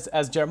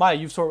 as Jeremiah,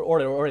 you've sort of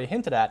already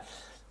hinted at,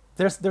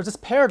 there's this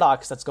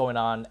paradox that's going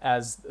on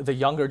as the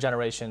younger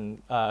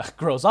generation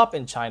grows up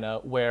in China,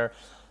 where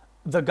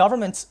the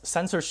government's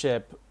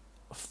censorship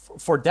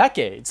for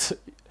decades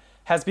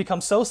has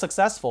become so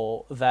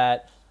successful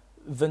that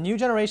the new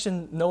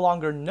generation no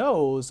longer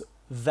knows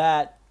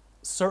that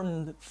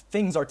certain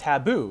things are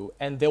taboo,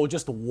 and they will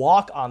just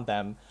walk on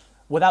them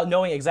without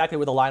knowing exactly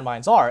where the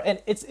landmines are.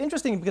 And it's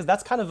interesting because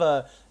that's kind of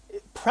a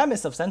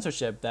premise of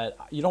censorship that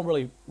you don't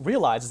really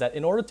realize, is that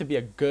in order to be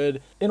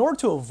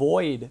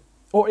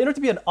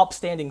an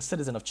upstanding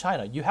citizen of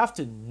China, you have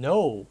to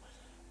know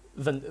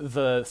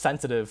the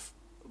sensitive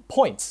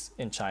points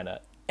in China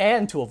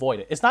and to avoid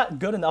it. It's not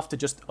good enough to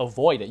just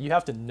avoid it. You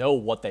have to know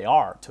what they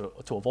are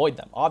to avoid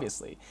them,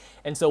 obviously.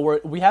 And so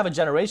we have a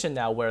generation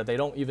now where they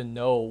don't even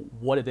know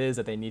what it is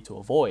that they need to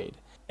avoid.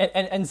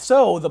 And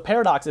so the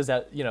paradox is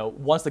that,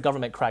 once the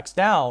government cracks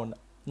down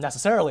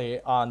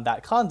necessarily on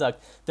that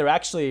conduct, they're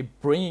actually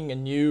bringing a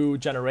new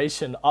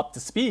generation up to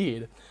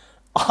speed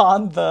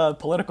on the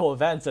political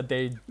events that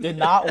they did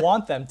not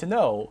want them to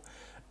know.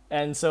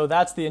 And so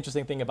that's the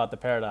interesting thing about the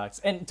paradox.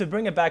 And to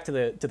bring it back to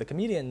the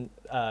comedian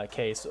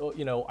case,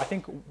 I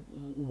think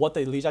what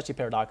the Li Jiaqi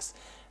paradox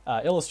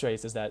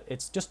illustrates is that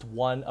it's just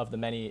one of the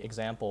many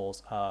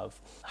examples of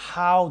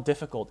how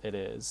difficult it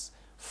is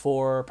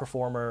for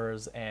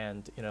performers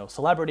and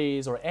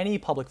celebrities or any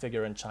public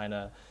figure in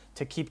China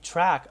to keep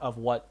track of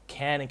what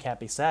can and can't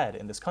be said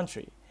in this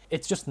country.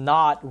 It's just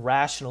not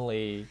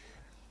rationally,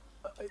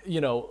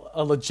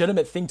 a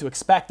legitimate thing to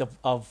expect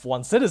of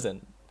one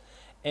citizen.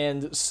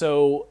 And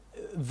so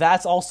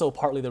that's also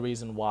partly the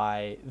reason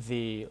why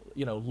the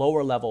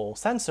lower level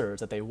censors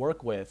that they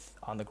work with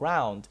on the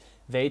ground,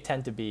 they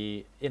tend to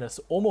be in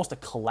almost a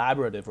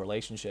collaborative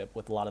relationship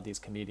with a lot of these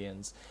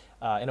comedians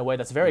in a way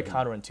that's very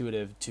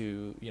counterintuitive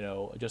to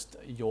just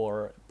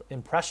your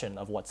impression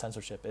of what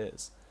censorship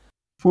is.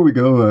 Before we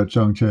go,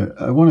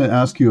 Zhang, I want to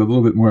ask you a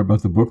little bit more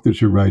about the book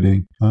that you're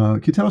writing.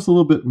 Can you tell us a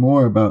little bit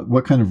more about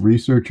what kind of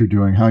research you're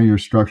doing, how you're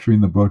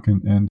structuring the book,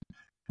 and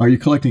are you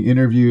collecting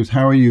interviews?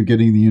 How are you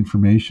getting the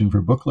information for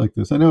a book like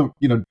this? I know,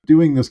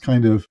 doing this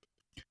kind of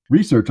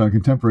research on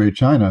contemporary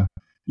China,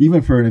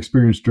 even for an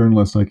experienced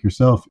journalist like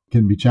yourself,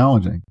 can be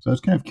challenging. So I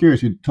was kind of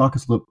curious, you'd talk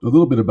us a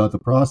little bit about the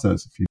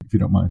process, if you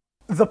don't mind.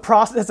 The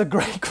process is a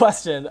great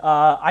question.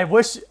 I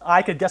wish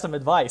I could get some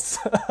advice.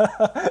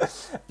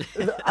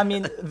 I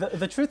mean,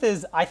 the truth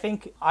is, I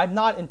think I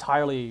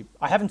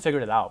haven't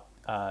figured it out,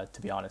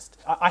 to be honest.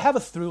 I have a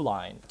through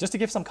line. Just to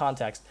give some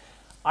context,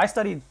 I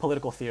studied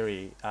political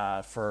theory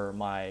for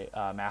my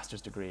master's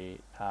degree.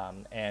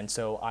 And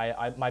so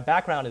my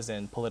background is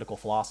in political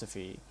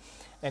philosophy.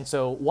 And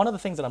so one of the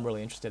things that I'm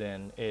really interested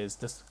in is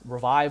this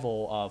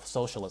revival of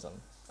socialism.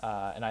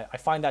 And I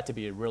find that to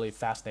be a really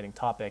fascinating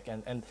topic,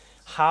 and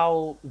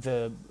how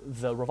the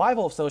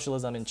revival of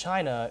socialism in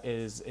China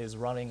is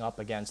running up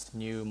against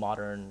new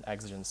modern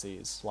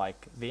exigencies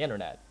like the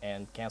internet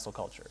and cancel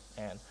culture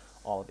and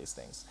all of these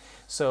things.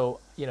 So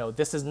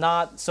this is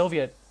not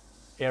Soviet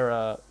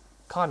era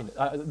communism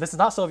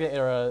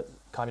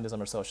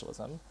or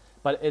socialism,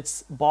 but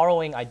it's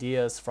borrowing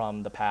ideas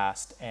from the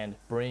past and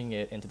bringing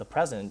it into the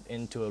present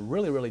into a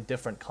really, really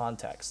different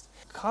context.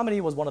 Comedy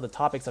was one of the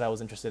topics that I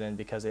was interested in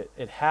because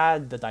it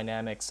had the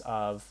dynamics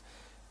of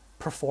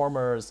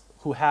performers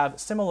who have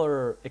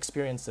similar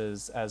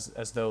experiences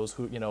as those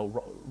who,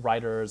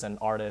 writers and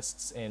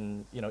artists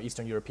in,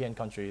 Eastern European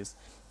countries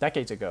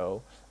decades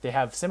ago. They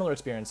have similar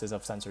experiences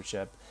of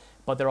censorship,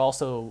 but they're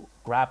also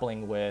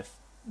grappling with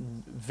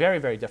very,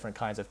 very different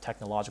kinds of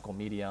technological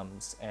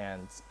mediums,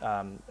 and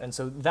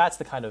so that's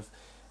the kind of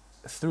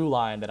through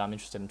line that I'm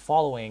interested in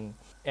following.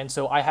 And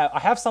so I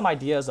have some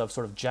ideas of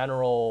sort of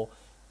general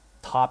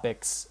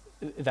topics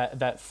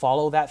that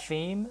follow that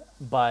theme,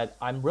 but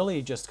I'm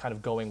really just kind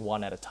of going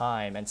one at a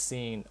time and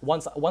seeing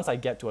once I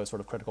get to a sort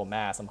of critical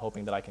mass, I'm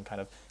hoping that I can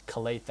kind of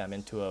collate them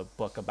into a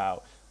book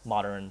about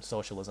modern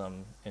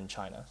socialism in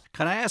China.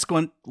 Can I ask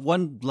one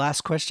last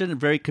question?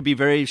 Could be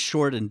very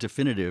short and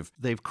definitive.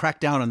 They've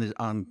cracked down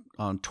on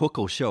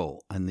Tuoko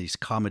show and these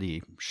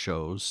comedy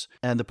shows,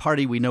 and the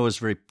party we know is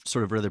very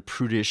sort of rather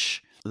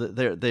prudish.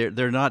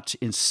 They're not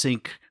in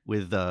sync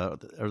with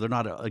or they're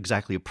not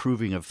exactly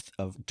approving of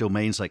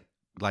domains like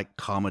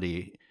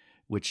comedy,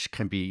 which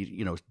can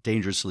be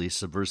dangerously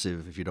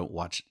subversive if you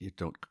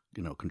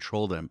don't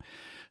control them.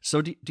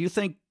 So do you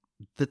think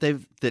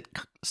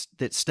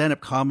that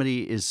stand-up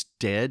comedy is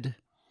dead,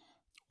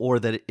 or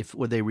that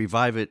when they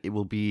revive it, it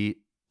will be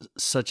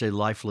such a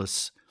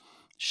lifeless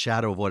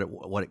shadow of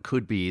what it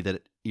could be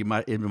that it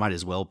might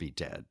as well be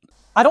dead?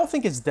 I don't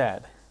think it's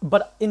dead,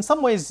 but in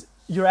some ways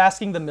you're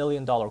asking the $1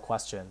 million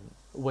question,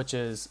 which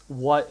is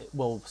what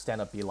will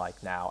stand-up be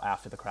like now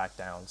after the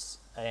crackdowns?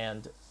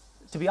 And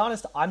to be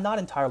honest, I'm not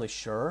entirely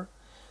sure.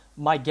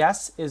 My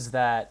guess is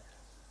that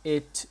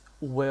it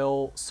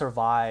will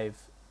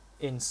survive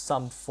in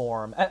some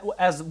form.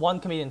 As one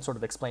comedian sort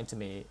of explained to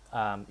me,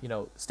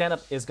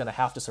 stand-up is going to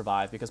have to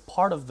survive because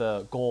part of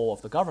the goal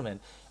of the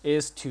government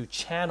is to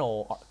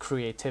channel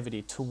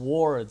creativity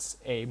towards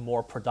a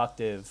more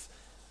productive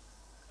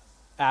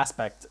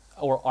aspect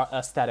or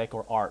aesthetic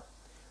or art,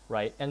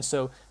 right? And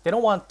so they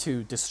don't want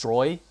to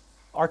destroy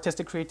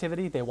artistic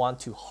creativity, they want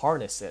to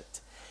harness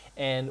it.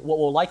 And what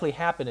will likely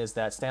happen is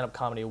that stand-up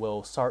comedy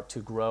will start to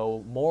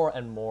grow more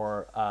and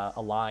more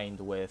aligned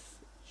with,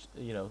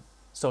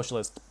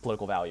 socialist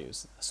political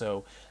values.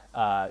 So,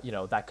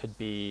 that could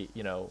be,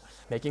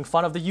 making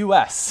fun of the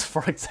U.S.,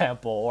 for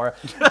example, or,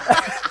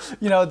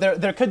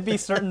 there could be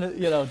certain,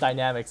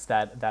 dynamics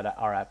that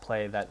are at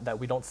play that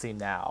we don't see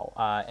now.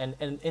 And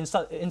in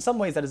some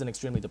ways, that is an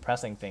extremely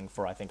depressing thing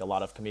for, I think, a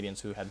lot of comedians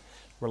who had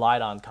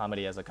relied on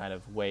comedy as a kind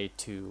of way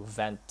to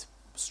vent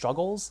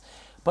struggles.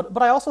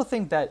 But I also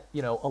think that,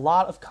 a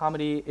lot of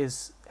comedy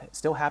is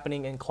still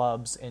happening in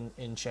clubs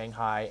in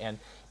Shanghai. And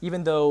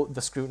even though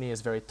the scrutiny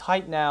is very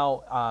tight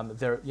now,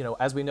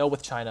 as we know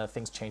with China,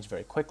 things change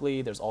very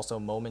quickly. There's also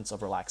moments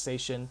of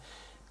relaxation.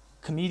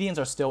 Comedians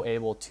are still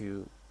able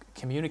to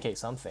communicate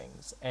some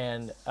things.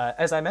 And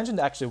as I mentioned,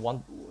 actually,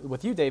 one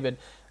with you, David,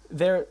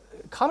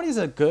 comedy is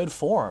a good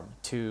form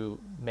to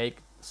make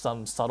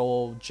some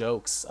subtle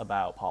jokes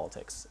about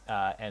politics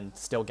and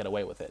still get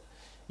away with it.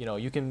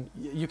 You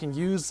can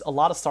use a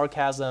lot of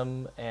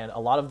sarcasm and a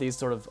lot of these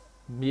sort of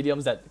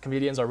mediums that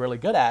comedians are really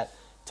good at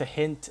to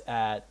hint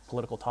at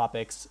political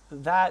topics.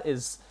 That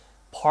is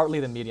partly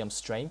the medium's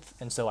strength,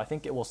 and so I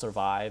think it will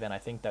survive, and I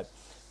think that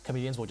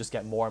comedians will just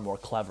get more and more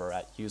clever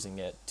at using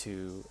it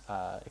to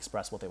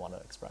express what they want to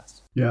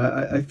express.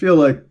 Yeah, I feel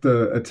like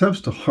the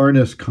attempts to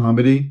harness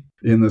comedy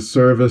in the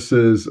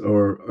services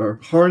or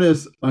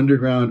harness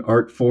underground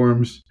art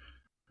forms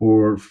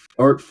or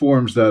art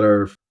forms that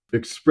are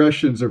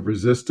expressions of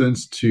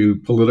resistance to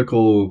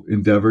political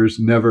endeavors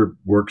never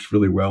works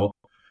really well.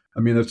 I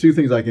mean, the two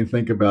things I can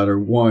think about are,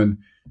 one,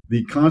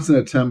 the constant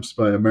attempts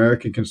by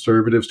American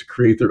conservatives to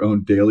create their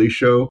own Daily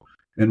Show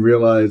and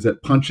realize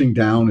that punching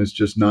down is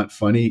just not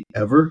funny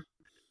ever.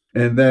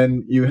 And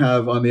then you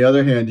have, on the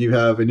other hand,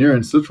 and you're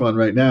in Sichuan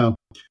right now,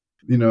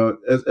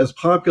 as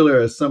popular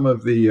as some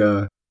of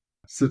the,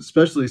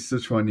 especially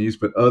Sichuanese,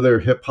 but other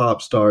hip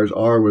hop stars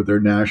are with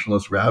their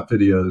nationalist rap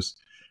videos,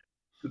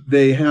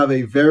 they have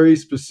a very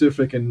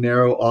specific and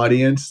narrow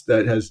audience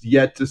that has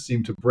yet to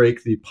seem to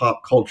break the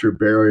pop culture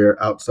barrier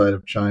outside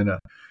of China.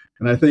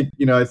 And I think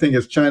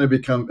as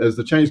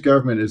the Chinese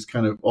government is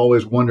kind of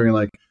always wondering,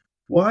 like,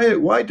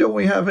 why don't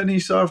we have any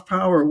soft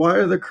power? Why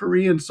are the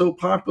Koreans so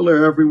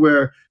popular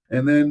everywhere?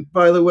 And then,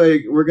 by the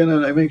way, we're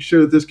going to make sure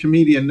that this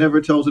comedian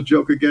never tells a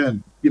joke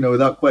again,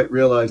 without quite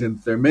realizing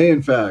that there may,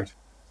 in fact,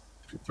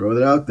 if you throw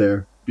that out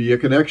there, be a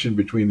connection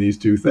between these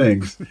two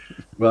things.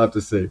 We'll have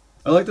to see.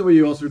 I like the way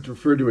you also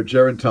refer to a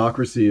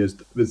gerontocracy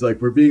as like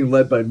we're being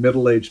led by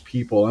middle-aged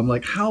people. I'm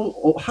like,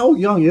 how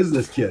young is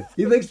this kid?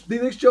 He thinks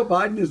Joe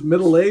Biden is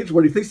middle-aged?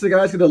 What, he thinks the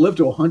guy's going to live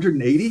to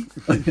 180?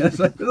 There's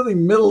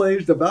nothing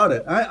middle-aged about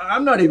it.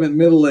 I'm not even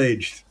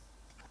middle-aged.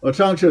 Well,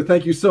 Changsha,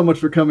 thank you so much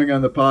for coming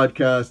on the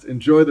podcast.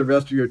 Enjoy the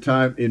rest of your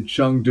time in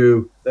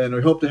Chengdu, and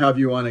we hope to have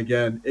you on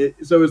again.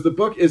 Is this a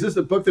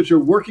book that you're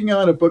working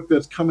on, a book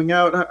that's coming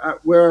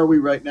out? Where are we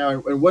right now?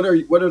 And what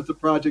are the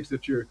projects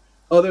that you're,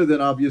 other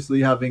than obviously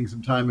having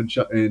some time in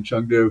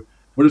Chengdu,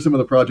 what are some of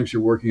the projects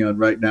you're working on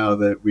right now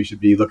that we should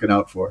be looking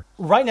out for?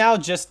 Right now,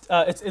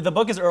 the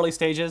book is early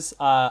stages.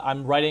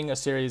 I'm writing a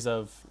series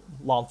of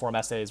long-form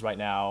essays right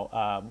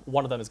now.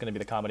 One of them is going to be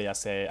the comedy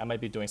essay. I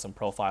might be doing some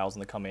profiles in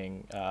the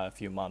coming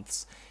few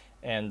months.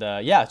 And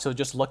so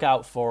just look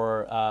out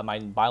for my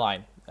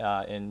byline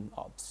in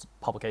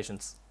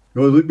publications.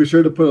 We'll be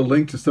sure to put a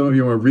link to some of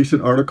your more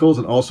recent articles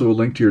and also a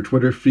link to your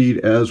Twitter feed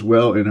as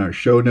well in our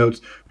show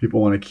notes. People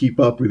want to keep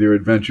up with your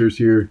adventures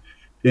here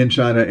in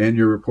China and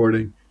your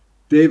reporting.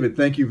 David,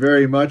 thank you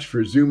very much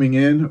for zooming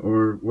in,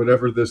 or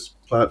whatever this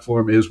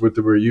platform is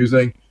that we're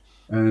using.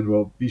 And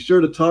we'll be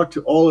sure to talk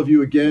to all of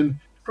you again,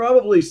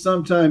 probably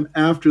sometime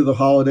after the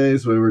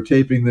holidays, when we're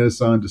taping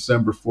this on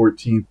December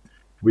 14th.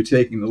 We're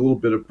taking a little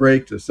bit of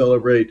break to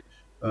celebrate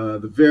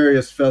the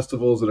various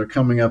festivals that are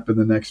coming up in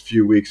the next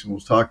few weeks, and we'll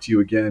talk to you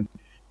again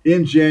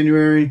in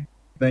January.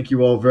 Thank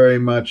you all very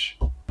much.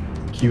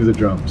 Cue the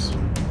drums.